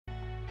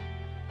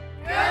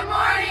Good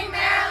morning,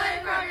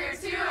 Maryland, from your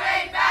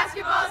 2A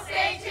basketball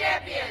state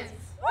champions.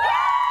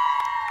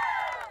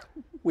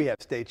 We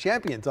have state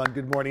champions on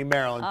Good Morning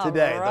Maryland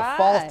today. Right.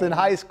 The Fallston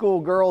High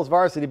School girls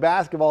varsity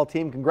basketball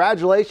team.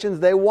 Congratulations.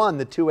 They won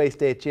the 2A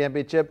state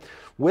championship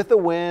with a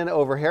win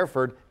over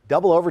Hereford,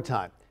 double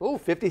overtime.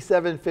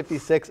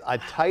 57-56, a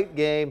tight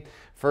game.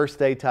 First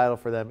state title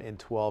for them in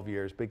 12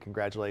 years. Big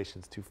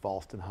congratulations to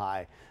Fallston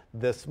High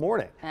this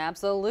morning.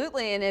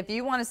 Absolutely. And if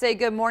you want to say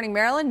Good Morning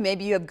Maryland,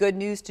 maybe you have good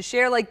news to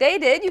share like they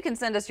did, you can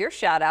send us your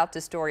shout out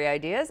to story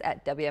ideas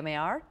at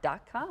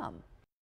WMAR.com.